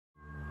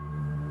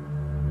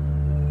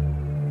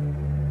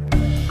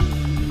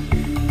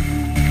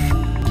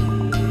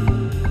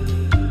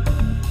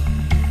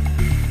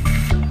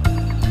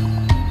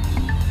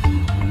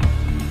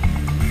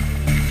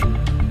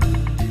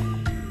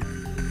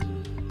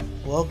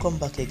Welcome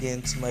back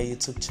again to my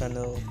YouTube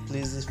channel.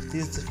 Please, if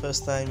this is the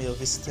first time you're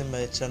visiting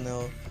my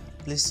channel,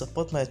 please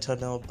support my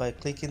channel by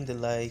clicking the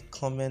like,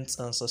 comment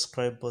and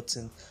subscribe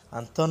button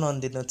and turn on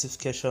the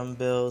notification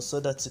bell so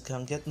that you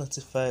can get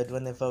notified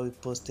whenever we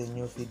post a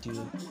new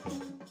video.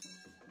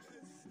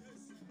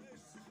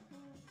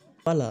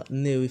 Ofala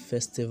Nnewi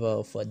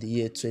Festival for the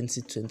year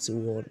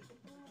 2021.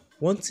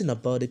 One thing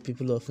about the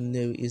people of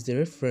Nnewi is the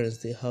reference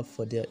they have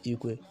for their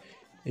Igwe.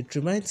 It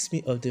reminds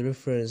me of the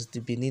reference the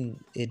Benin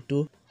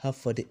Edo have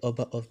for the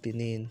Oba of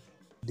Benin.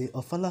 The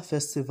Ofala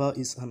Festival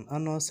is an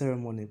annual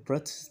ceremony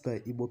practiced by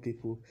Igbo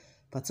people,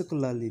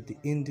 particularly the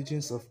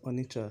indigenes of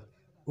Onitsha,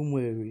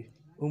 Umueri,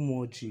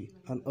 Umuoji,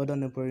 and other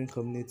neighboring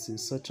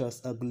communities such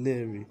as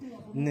Aguleri,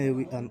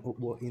 Nnewi, and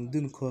Okbo in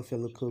Dunkofia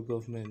local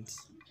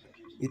governments.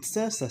 It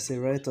serves as a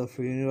rite of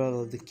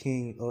renewal of the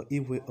king or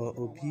Igwe or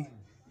Obi,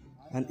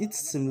 and it's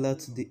similar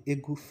to the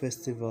Egu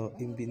Festival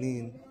in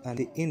Benin and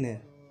the Inye,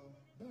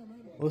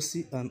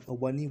 Osi and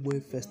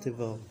Obanigwe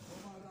Festival.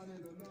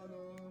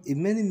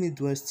 In many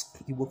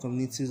Midwest Igbo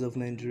communities of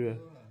Nigeria,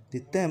 the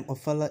term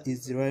Ofala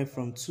is derived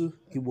from two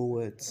Igbo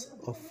words,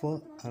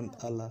 Ofo and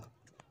Ala.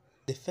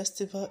 The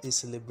festival is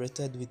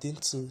celebrated within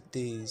 2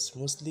 days,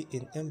 mostly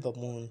in Ember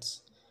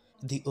months.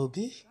 The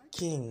Obi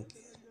king,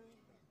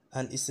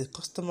 and it's a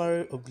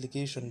customary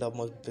obligation that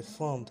must be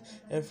performed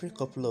every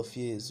couple of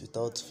years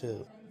without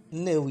fail.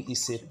 Nnewi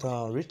is a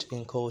town rich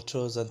in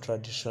cultures and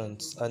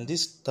traditions, and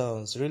these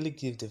towns really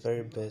give the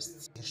very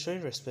best.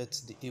 Showing respect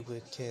to the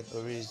Igwe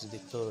Orizu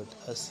III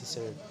as he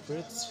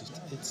celebrates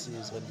 58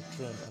 years on the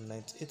throne and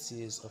 98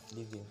 years of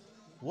living.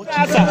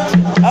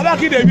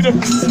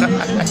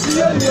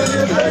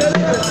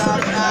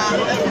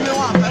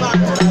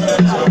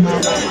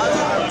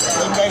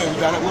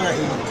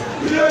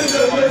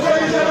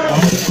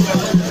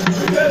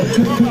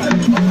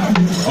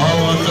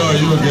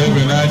 You gave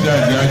an idea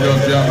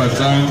of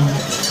Yamatan.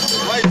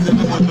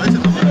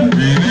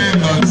 Benin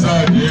not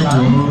sad,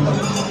 Igbo.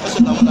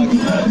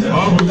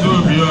 All to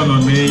be on a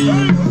name.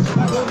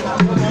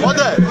 What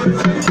the?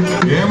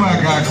 Game I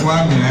got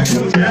one minute.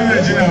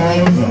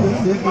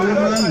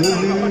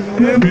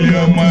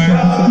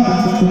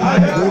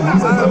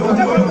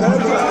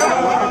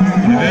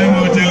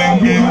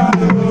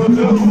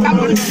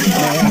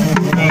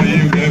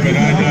 You gave an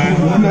idea.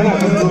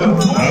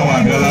 I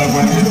want to love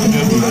when you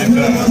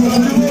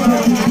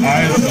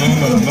I son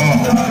of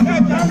law.